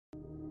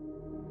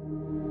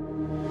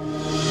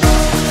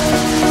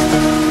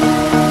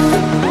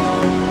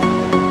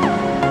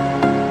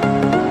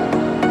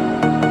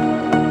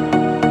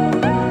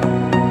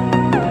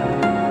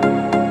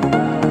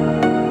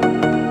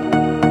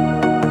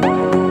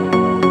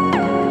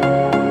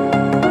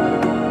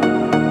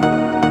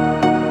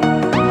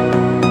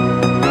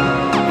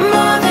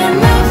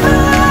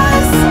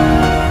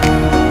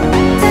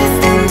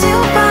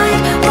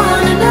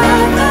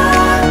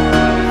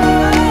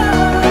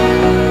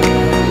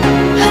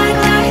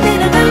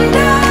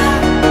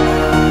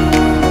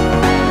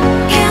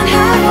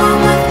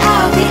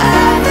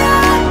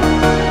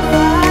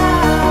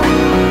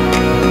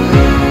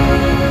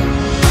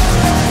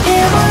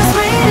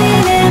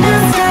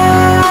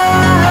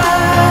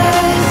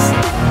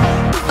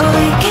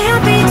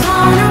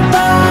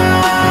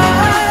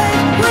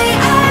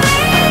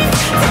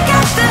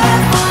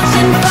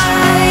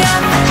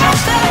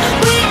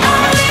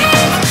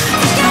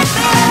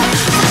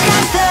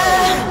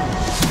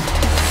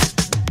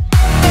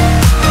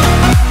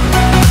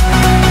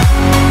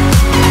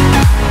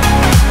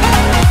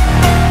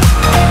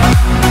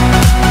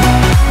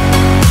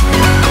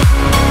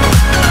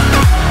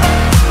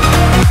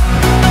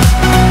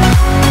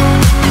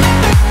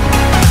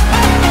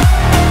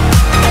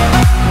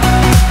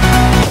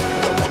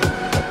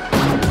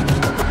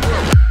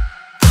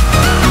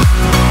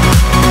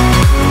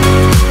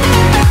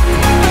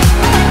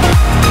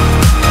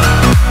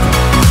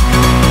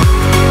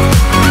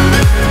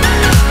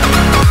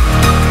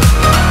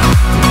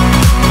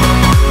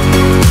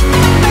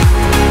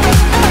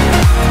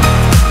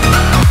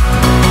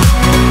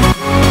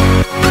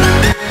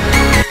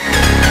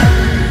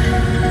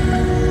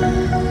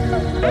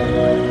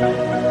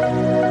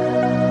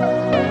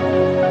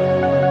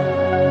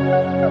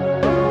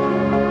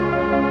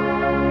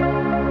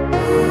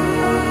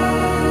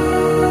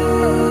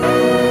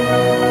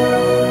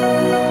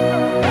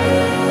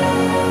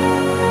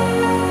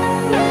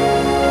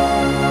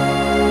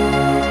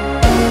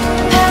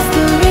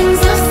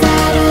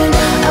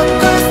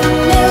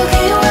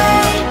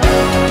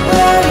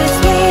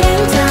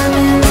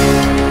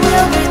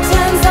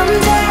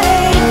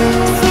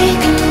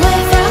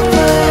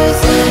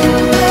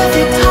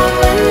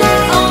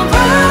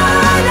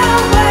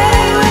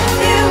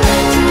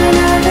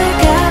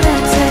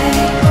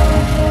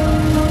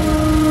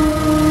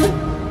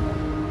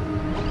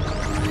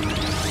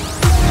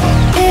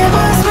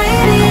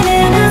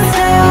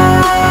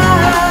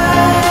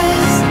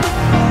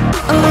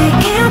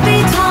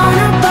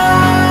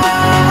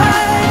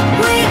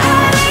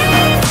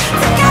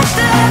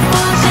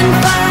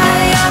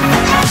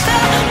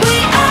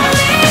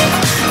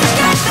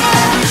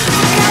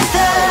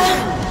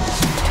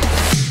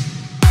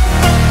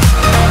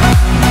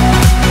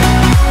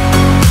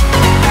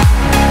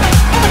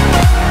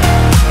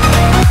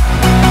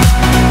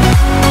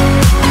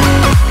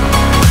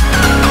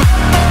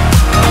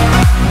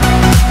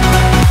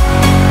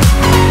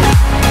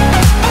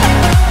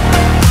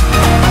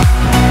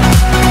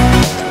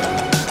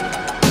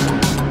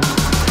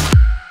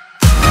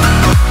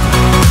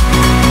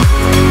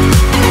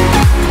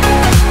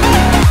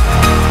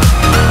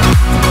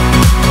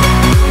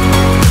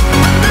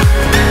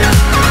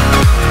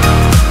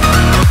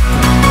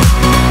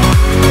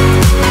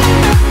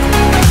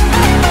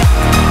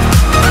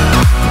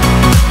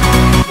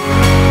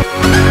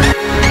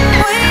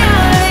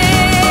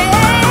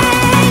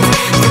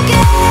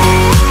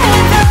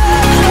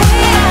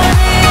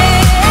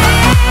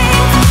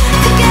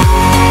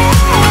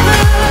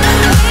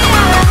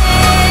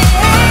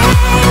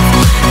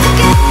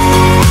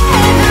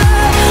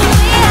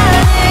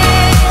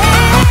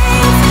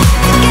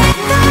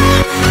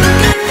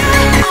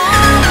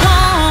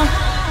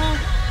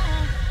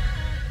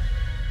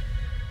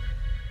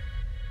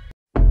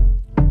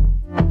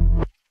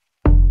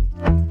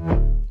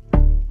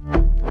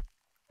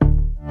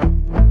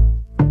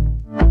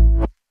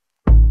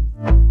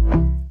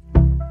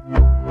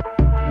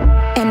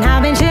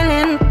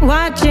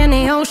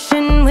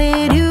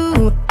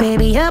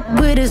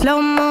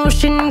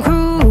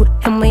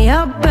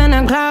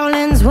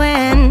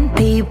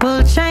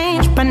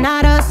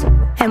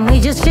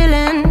just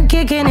chillin',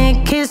 kicking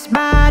it, kissed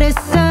by the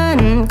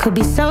sun. Could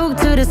be soaked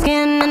to the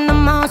skin in the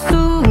mall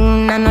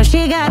soon. I know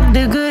she got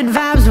the good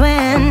vibes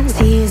when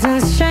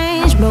seasons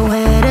change, but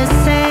we're the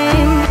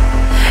same.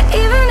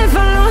 Even if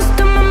I lost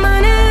all my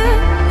money,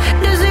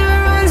 the zero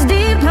runs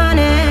deep,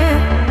 honey.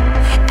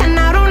 And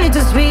I don't need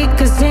to speak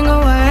a single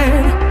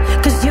word,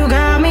 'cause you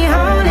got me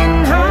holding,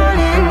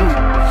 holding.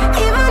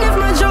 Even if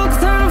my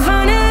jokes aren't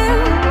funny,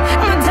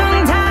 my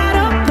tongue tied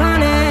up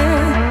on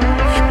it.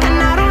 And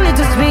I don't need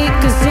to speak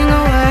a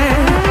single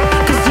word,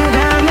 'cause you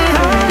got me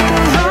holding,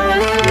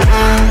 holding.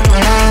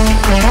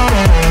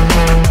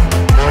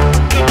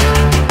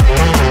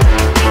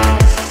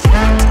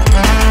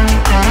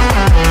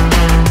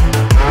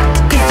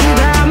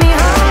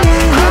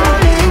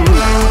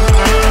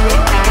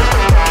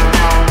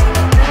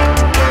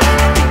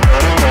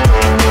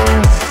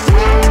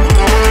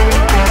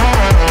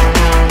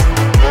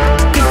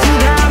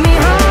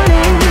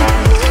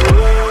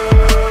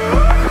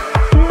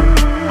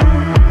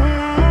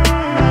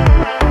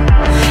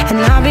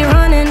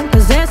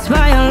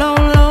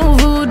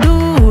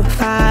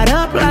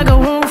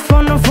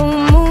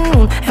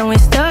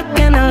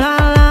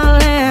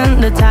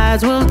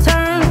 Will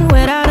turn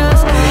without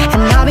us,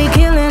 and I'll be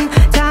killing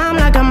time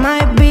like I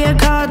might be a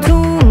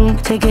cartoon.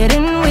 Take it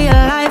in real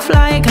life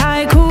like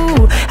haiku.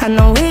 I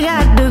know we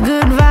got the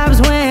good vibes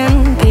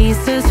when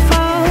pieces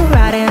fall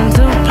right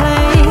into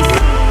place.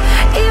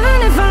 Even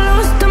if I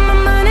lost all my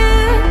money,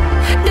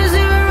 the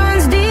zero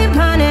runs deep,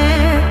 honey.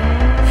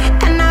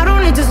 And I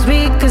don't need to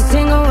speak a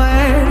single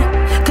word,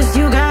 'cause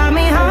you got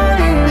me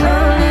holding,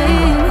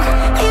 holding.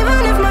 Even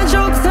if my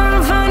jokes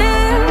aren't funny,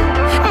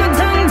 my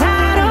tongue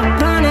tied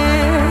up on it.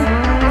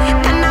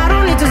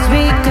 To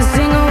speak a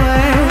single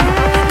word,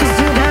 'cause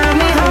you got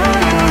me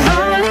holding,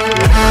 holding.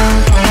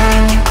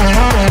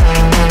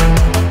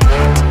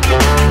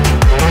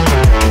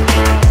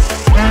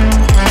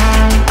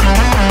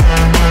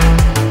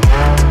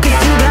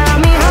 'Cause you got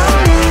me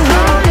holding,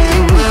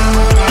 holding.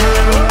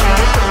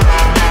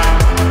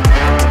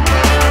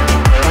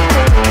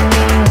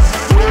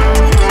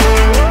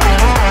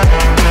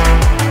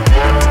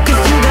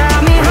 'Cause you got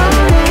me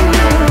holding,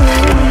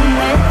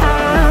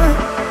 holding.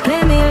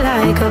 Play me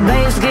like a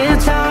bass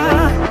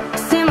guitar,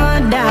 simmer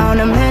down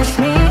and mash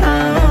me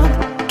up,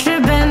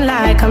 tripping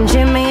like I'm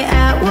Jimmy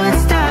at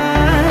Woodstock.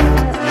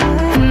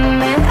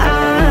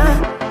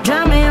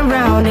 Drive me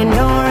around in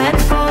your red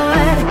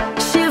Ford,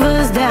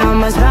 shivers down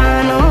my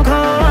spinal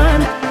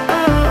cord.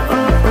 Oh,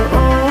 oh, oh,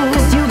 oh.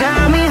 'Cause you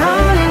got me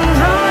holding,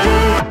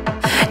 holding.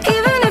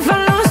 Even if I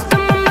lost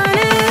all my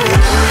money,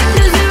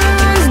 the zero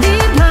runs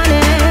deep,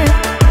 honey.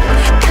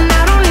 And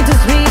I don't need to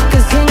speak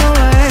a single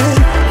word,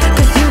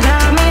 'cause you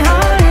got me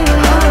holding,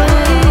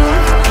 holding.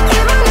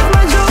 Even if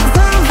my jokes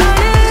aren't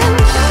funny,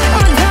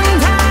 my tongue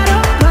tied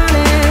up on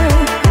it.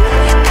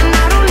 And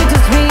I don't need to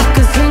speak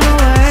a single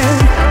word,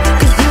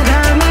 'cause you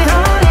got me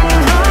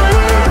holding,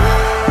 holding.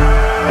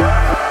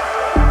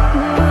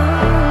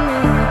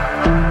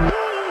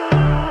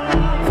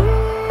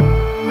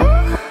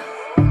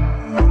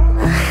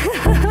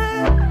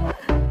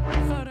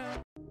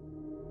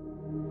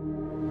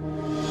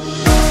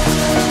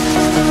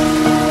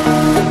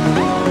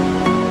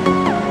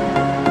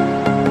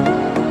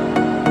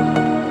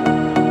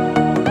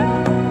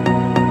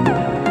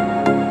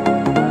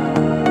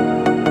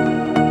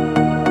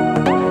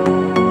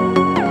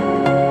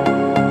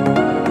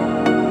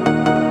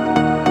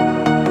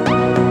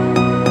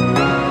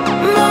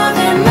 More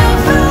than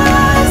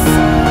lovers,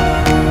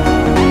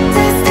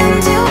 destined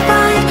to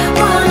find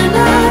one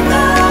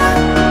another.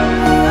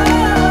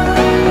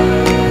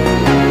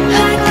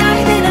 Like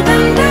lightning and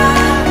thunder,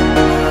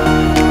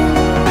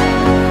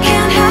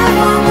 can't have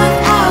one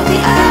without the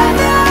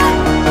other.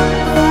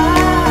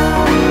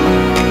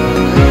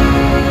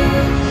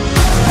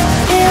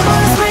 It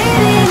was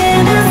raining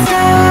in the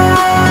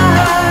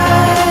skies.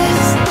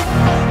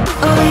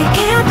 We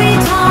can't be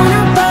torn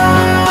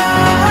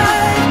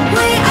apart.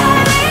 We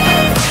are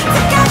made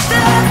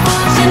together,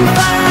 pushing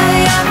far.